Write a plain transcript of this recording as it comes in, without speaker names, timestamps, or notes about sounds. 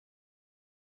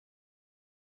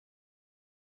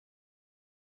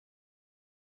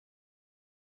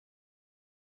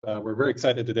We're very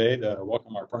excited today to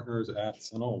welcome our partners at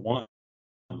SentinelOne.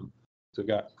 So we've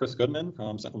got Chris Goodman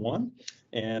from SentinelOne,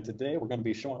 and today we're going to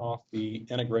be showing off the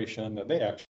integration that they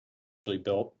actually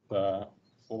built for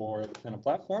the Phantom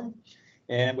platform.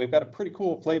 And we've got a pretty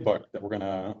cool playbook that we're going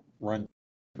to run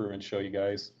through and show you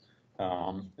guys.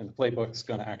 And the playbook's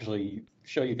going to actually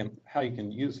show you how you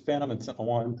can use Phantom and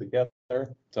SentinelOne together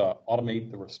to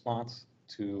automate the response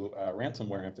to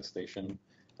ransomware infestation.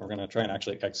 We're going to try and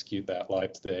actually execute that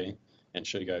live today and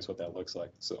show you guys what that looks like.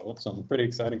 So some pretty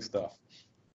exciting stuff.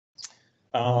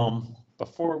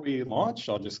 Before we launch,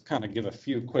 I'll just kind of give a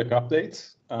few quick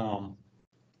updates.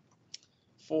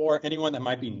 For anyone that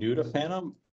might be new to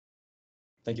Phantom,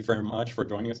 thank you very much for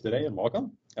joining us today and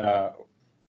welcome.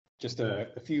 Just a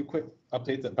few quick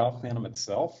updates about Phantom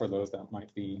itself for those that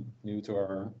might be new to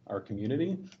our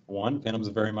community. One, Phantom is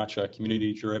very much a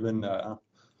community-driven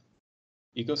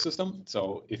ecosystem.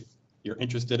 So if you're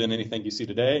interested in anything you see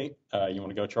today, you want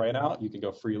to go try it out, you can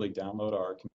go freely download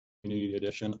our community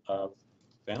edition of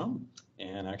Phantom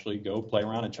and actually go play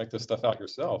around and check this stuff out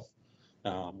yourself.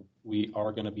 We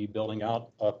are going to be building out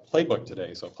a playbook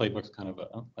today. So a playbook's kind of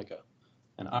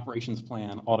an operations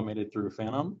plan automated through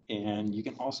Phantom, and you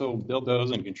can also build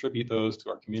those and contribute those to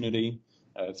our community.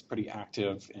 It's pretty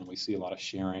active, and we see a lot of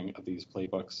sharing of these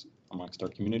playbooks amongst our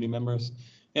community members.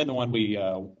 And the one we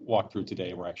walked through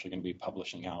today, we're actually going to be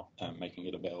publishing out and making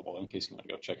it available in case you want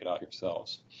to go check it out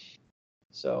yourselves.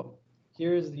 So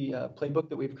here's the playbook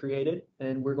that we've created,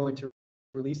 and we're going to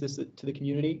release this to the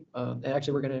community. And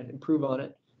actually, we're going to improve on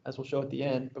it, as we'll show at the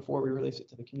end, before we release it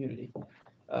to the community.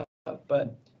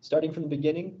 But starting from the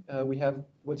beginning, we have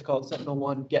what's called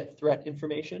SentinelOne get threat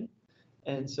information.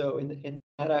 And so in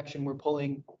that action, we're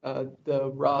pulling the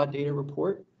raw data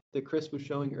report that Chris was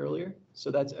showing earlier.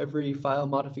 So that's every file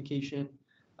modification,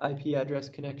 IP address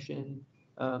connection,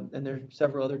 and there's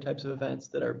several other types of events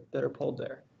that are pulled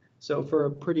there. So for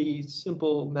a pretty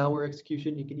simple malware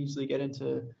execution, you can easily get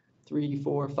into 3,000,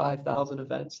 4,000, 5,000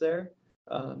 events there.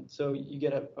 So you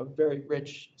get a very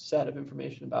rich set of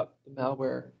information about the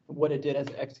malware, what it did as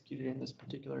it executed in this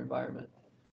particular environment.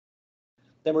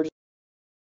 Then we're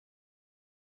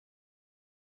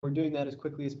doing that as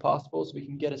quickly as possible so we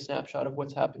can get a snapshot of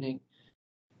what's happening,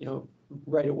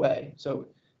 right away. So,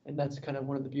 and that's kind of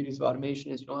one of the beauties of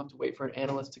automation is you don't have to wait for an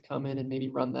analyst to come in and maybe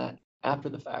run that after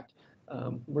the fact.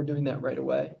 We're doing that right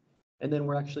away. And then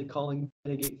we're actually calling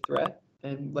mitigate threat.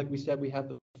 And like we said, we have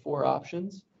the 4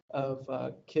 options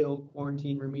of kill,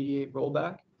 quarantine, remediate,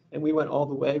 rollback. And we went all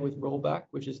the way with rollback,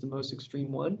 which is the most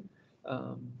extreme one.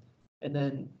 And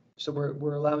then, so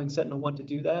we're allowing SentinelOne to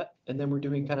do that. And then we're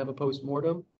doing kind of a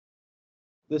post-mortem,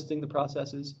 listing the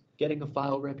processes, getting a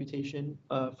file reputation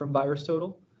from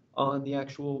VirusTotal on the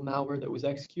actual malware that was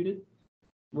executed.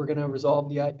 We're going to resolve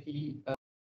the IP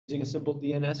using a simple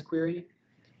DNS query.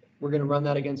 We're going to run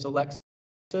that against Alexa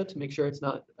to make sure it's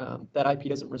not, that IP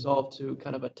doesn't resolve to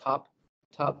kind of a top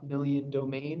million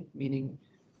domain, meaning,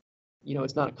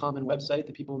 it's not a common website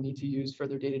that people need to use for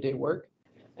their day-to-day work.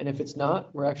 And if it's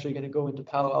not, we're actually going to go into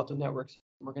Palo Alto Networks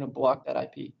and we're going to block that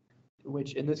IP,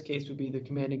 which in this case would be the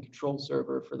command and control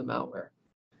server for the malware.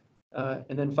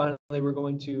 And then finally, we're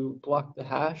going to block the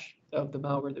hash of the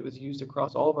malware that was used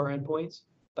across all of our endpoints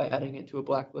by adding it to a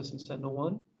blacklist in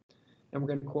SentinelOne. And we're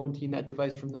going to quarantine that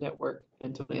device from the network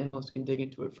until the analyst can dig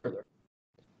into it further.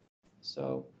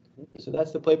 So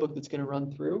that's the playbook that's going to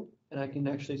run through, and I can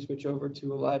actually switch over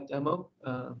to a live demo.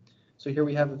 So here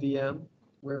we have a VM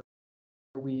where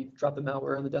we drop the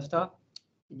malware on the desktop,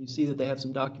 and you see that they have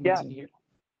some documents in here.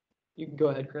 You can go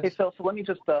ahead, Chris. Hey, Phil, so let me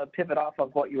just pivot off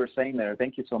of what you were saying there.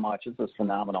 Thank you so much. This is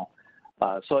phenomenal.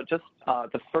 So just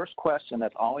the first question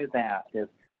that's always asked is,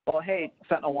 well, hey,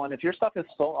 SentinelOne, if your stuff is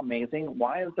so amazing,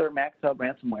 why is there maxed out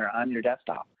ransomware on your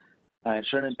desktop? I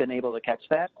shouldn't have been able to catch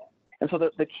that. And so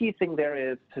the key thing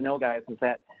there is to know, guys, is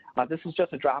that this is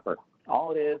just a dropper.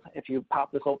 All it is, if you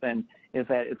pop this open, is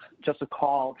that it's just a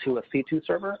call to a C2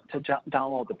 server to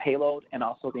download the payload and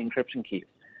also the encryption keys.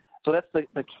 So that's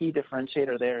the key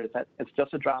differentiator there, is that it's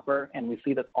just a dropper, and we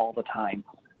see this all the time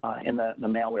in the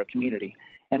malware community.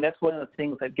 And that's one of the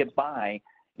things that get by,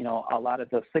 a lot of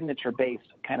the signature-based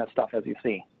kind of stuff as you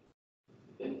see.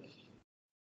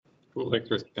 Cool, thanks,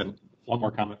 Chris. And one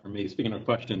more comment from me. Speaking of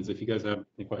questions, if you guys have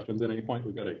any questions at any point,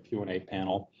 we've got a Q&A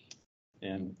panel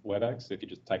in WebEx. If you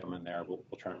just type them in there, we'll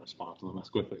try and respond to them as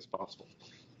quickly as possible.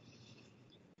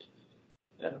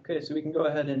 Yeah, okay, so we can go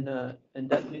ahead and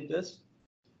detonate this.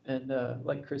 And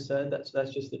like Chris said, that's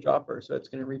just the dropper, so it's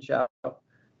going to reach out.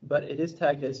 But it is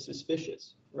tagged as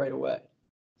suspicious right away.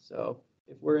 So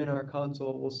if we're in our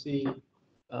console, we'll see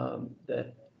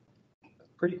that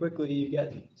pretty quickly you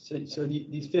get,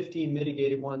 these 15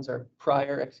 mitigated ones are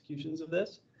prior executions of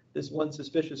this. This one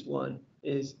suspicious one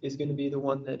is going to be the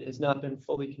one that has not been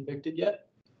fully convicted yet.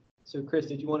 So Chris,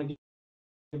 did you want to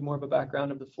give more of a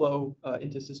background of the flow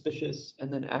into suspicious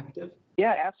and then active?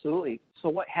 Yeah, absolutely. So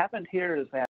what happened here is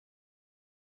that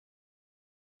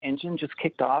engine just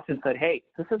kicked off and said, hey,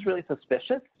 this is really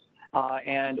suspicious,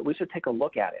 and we should take a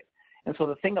look at it. And so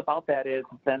the thing about that is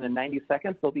then in 90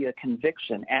 seconds, there'll be a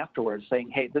conviction afterwards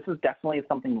saying, hey, this is definitely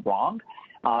something wrong,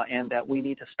 and that we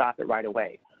need to stop it right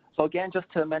away. So again, just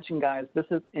to mention, guys, this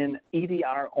is in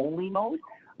EDR only mode.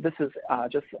 This is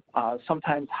just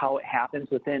sometimes how it happens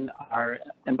within our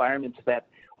environments, that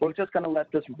we're just going to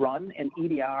let this run in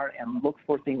EDR and look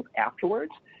for things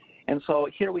afterwards. And so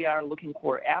here we are looking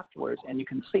for afterwards, and you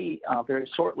can see very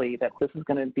shortly that this is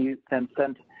going to be then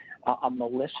sent a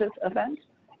malicious event.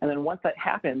 And then once that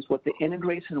happens, with the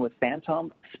integration with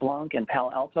Phantom, Splunk, and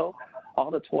Palo Alto,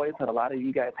 all the toys that a lot of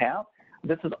you guys have,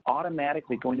 this is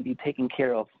automatically going to be taken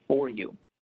care of for you.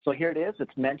 So here it is.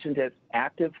 It's mentioned as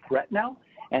active threat now,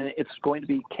 and it's going to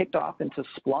be kicked off into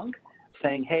Splunk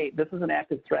saying, hey, this is an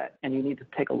active threat, and you need to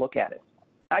take a look at it.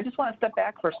 I just want to step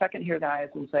back for a second here, guys,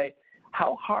 and say,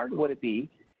 how hard would it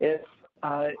be if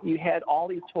you had all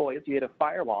these toys? You had a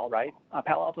firewall, right? A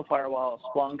Palo Alto firewall,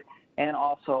 Splunk, and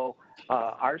also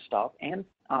our stuff, and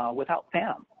without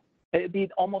Phantom. It'd be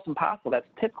almost impossible. That's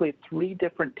typically 3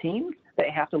 different teams that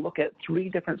have to look at 3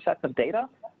 different sets of data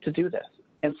to do this.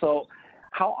 And so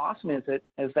how awesome is it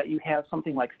is that you have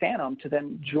something like Phantom to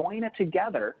then join it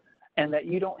together, and that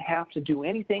you don't have to do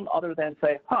anything other than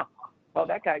say, well,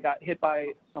 that guy got hit by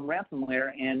some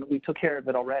ransomware, and we took care of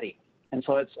it already. And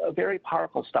so it's a very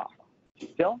powerful stuff.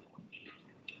 Phil?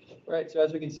 Right, so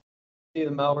as we can see, the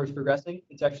malware is progressing.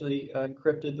 It's actually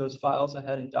encrypted those files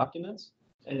ahead in documents,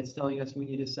 and it's telling us we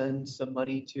need to send some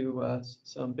money to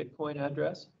some Bitcoin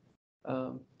address.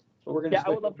 But we're going to. Yeah, I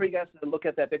would love for you guys to look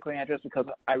at that Bitcoin address because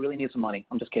I really need some money.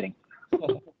 I'm just kidding.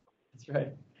 That's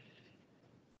right.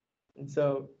 And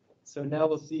so now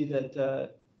we'll see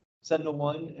that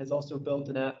SentinelOne has also built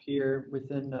an app here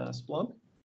within Splunk.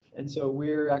 And so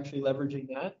we're actually leveraging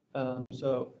that.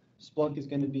 So Splunk is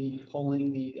going to be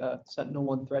pulling the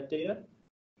SentinelOne threat data.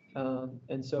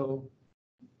 And so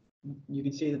you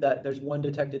can see that there's one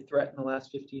detected threat in the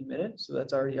last 15 minutes. So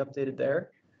that's already updated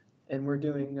there. And we're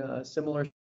doing a similar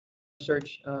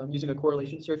search using a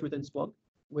correlation search within Splunk,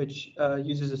 which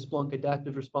uses a Splunk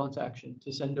adaptive response action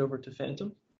to send over to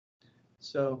Phantom.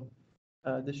 So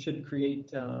this should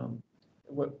create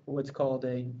what's called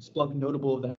a Splunk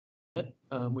notable event,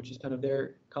 which is kind of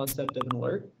their concept of an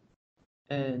alert.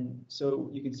 And so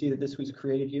you can see that this was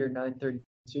created here at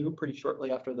 9:32, pretty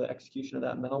shortly after the execution of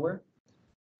that malware.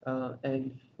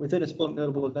 And within a Splunk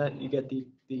notable event, you get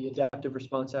the adaptive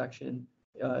response action.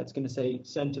 It's going to say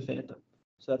send to Phantom.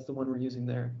 So that's the one we're using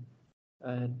there.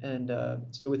 And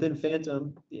so within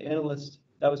Phantom, the analyst,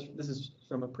 this is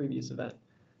from a previous event,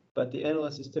 but the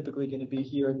analyst is typically going to be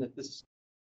here, and this is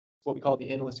what we call the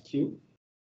Analyst Cue.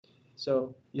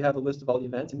 So you have a list of all the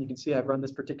events, and you can see I've run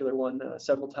this particular one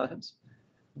several times.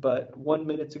 But 1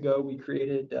 minute ago, we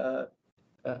created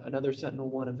another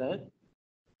SentinelOne event,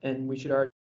 and we should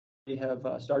already have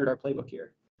started our playbook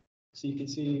here. So you can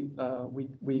see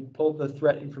we pulled the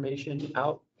threat information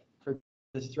out for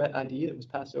this threat ID that was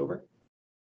passed over.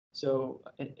 So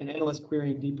an analyst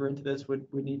querying deeper into this would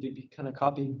need to be kind of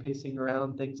copying and pasting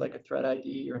around things like a threat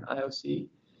ID or an IOC.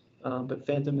 But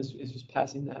Phantom is just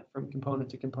passing that from component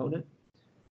to component.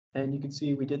 And you can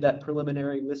see we did that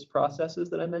preliminary list processes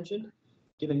that I mentioned,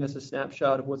 giving us a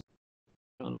snapshot of what's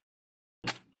going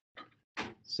on.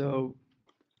 So,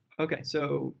 okay,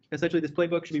 so essentially this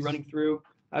playbook should be running through.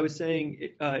 I was saying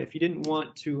if you didn't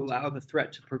want to allow the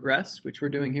threat to progress, which we're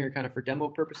doing here kind of for demo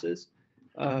purposes,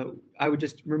 I would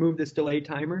just remove this delay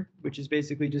timer, which is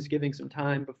basically just giving some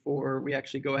time before we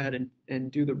actually go ahead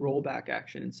and do the rollback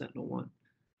action in SentinelOne.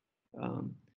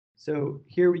 So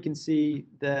here we can see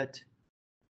that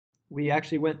we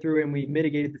actually went through and we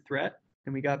mitigated the threat,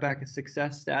 and we got back a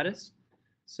success status.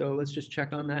 So let's just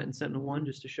check on that in SentinelOne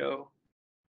just to show.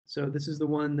 So this is the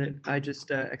one that I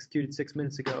just executed 6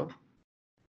 minutes ago.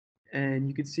 And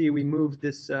you can see we moved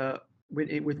this,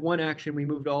 with one action, we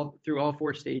moved through all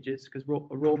 4 stages, because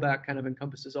a rollback kind of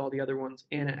encompasses all the other ones,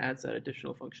 and it adds that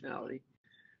additional functionality.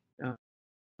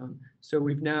 So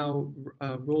we've now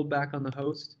rolled back on the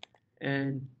host,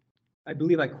 and I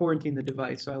believe I quarantined the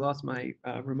device, so I lost my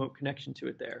remote connection to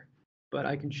it there. But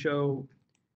I can show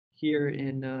here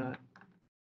in,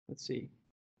 let's see,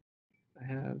 I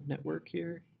have network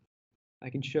here. I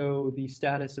can show the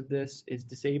status of this is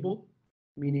disabled,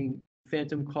 meaning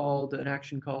Phantom called an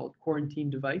action called quarantine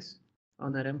device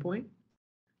on that endpoint.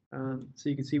 So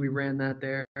you can see we ran that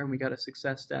there, and we got a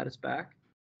success status back.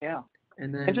 Yeah.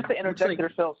 And then And just to interject there,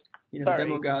 Phil. Sorry.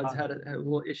 Demo gods had a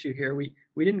little issue here. We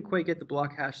didn't quite get the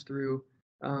block hash through.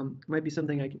 Might be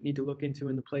something I need to look into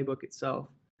in the playbook itself.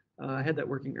 I had that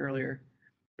working earlier,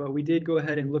 but we did go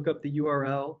ahead and look up the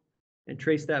URL and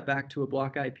trace that back to a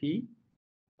block IP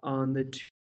on the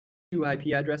two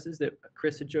IP addresses that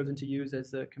Chris had chosen to use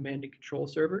as the command and control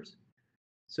servers.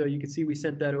 So you can see we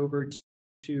sent that over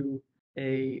to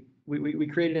we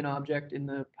created an object in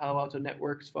the Palo Alto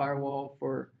Networks firewall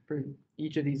for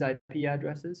each of these IP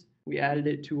addresses. We added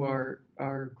it to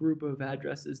our group of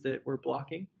addresses that we're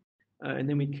blocking, and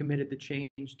then we committed the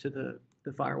change to the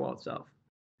firewall itself.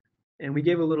 And we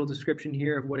gave a little description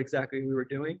here of what exactly we were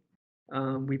doing.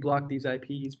 We blocked these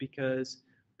IPs because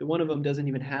the one of them doesn't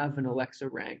even have an Alexa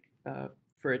rank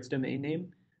for its domain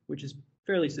name, which is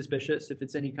fairly suspicious. If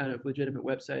it's any kind of legitimate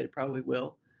website, it probably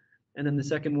will. And then the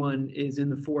second one is in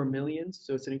the 4 millions,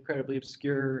 so it's an incredibly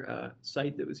obscure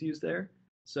site that was used there.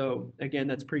 So again,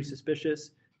 that's pretty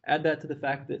suspicious. Add that to the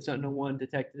fact that SentinelOne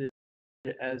detected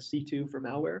it as C2 for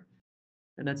malware,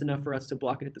 and that's enough for us to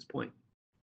block it at this point.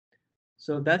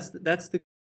 So that's the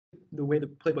way the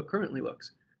playbook currently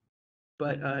looks.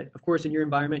 But of course, in your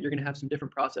environment, you're going to have some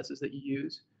different processes that you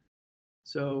use.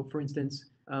 So for instance,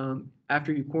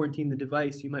 after you quarantine the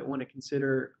device, you might want to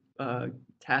consider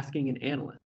tasking an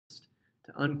analyst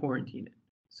to unquarantine it.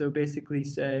 So basically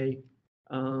say,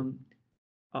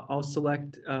 I'll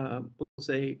select, we'll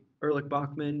say Erlich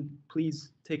Bachman,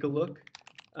 please take a look.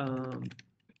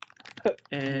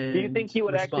 And do you think he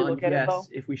would actually look at it though?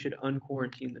 If we should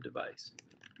unquarantine the device.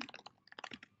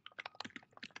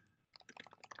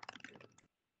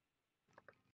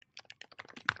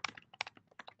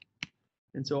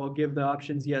 And so I'll give the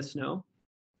options yes, no.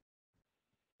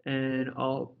 And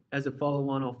as a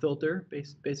follow-on, I'll filter,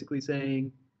 basically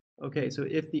saying, okay, so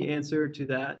if the answer to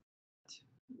that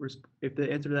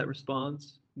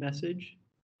response message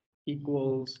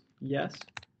equals yes,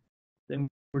 then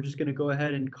we're just going to go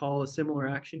ahead and call a similar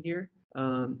action here.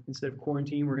 Instead of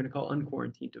quarantine, we're going to call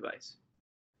unquarantined device.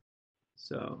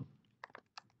 So,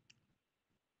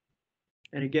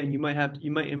 and again, you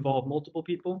might involve multiple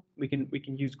people. We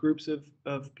can use groups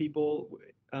of people,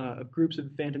 groups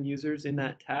of phantom users in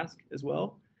that task as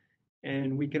well.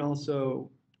 And we can also,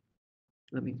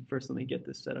 let me get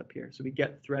this set up here. So we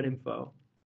get threat info,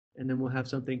 and then we'll have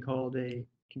something called a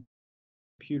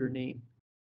computer name,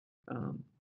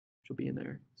 which will be in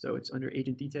there. So it's under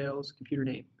agent details, computer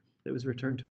name that was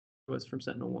returned to us from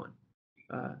SentinelOne.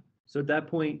 So at that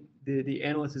point, the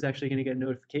analyst is actually going to get a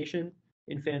notification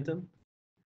in Phantom,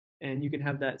 and you can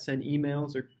have that send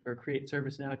emails or create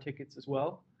ServiceNow tickets as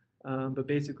well. But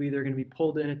basically, they're going to be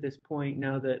pulled in at this point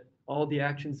now that all the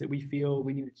actions that we feel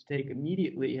we needed to take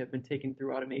immediately have been taken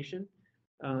through automation.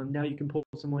 Now you can pull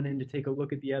someone in to take a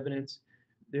look at the evidence.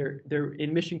 They're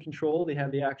in mission control. They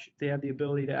have the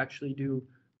ability to actually do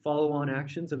follow-on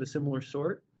actions of a similar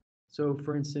sort. So,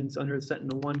 for instance, under the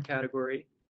SentinelOne category,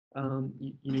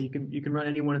 you can run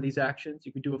any one of these actions.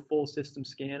 You can do a full system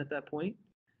scan at that point,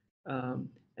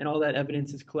 and all that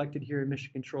evidence is collected here in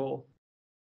mission control,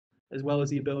 as well as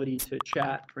the ability to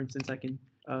chat. For instance, I can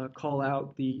call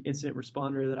out the incident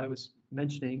responder that I was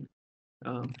mentioning.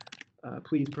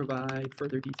 Please provide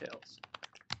further details.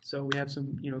 So we have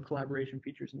some collaboration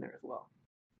features in there as well.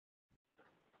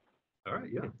 All right,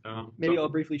 yeah. Maybe I'll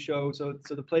briefly show. So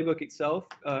the playbook itself,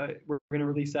 we're going to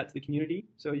release that to the community.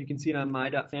 So you can see it on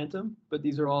my.phantom, but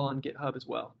these are all on GitHub as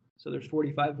well. So there's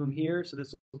 45 of them here. So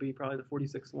this will be probably the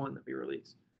 46th one that we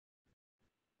release.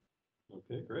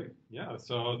 Okay, great. Yeah,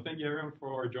 so thank you everyone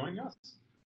for joining us.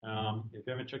 If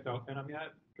you haven't checked out Phantom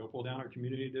yet, go pull down our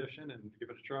community edition and give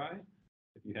it a try.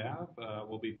 If you have,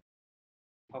 we'll be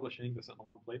publishing the Sentinel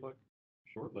playbook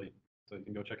shortly. So you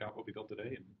can go check out what we built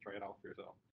today and try it out for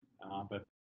yourself. But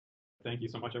thank you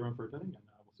so much everyone for attending, and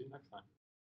we'll see you next time.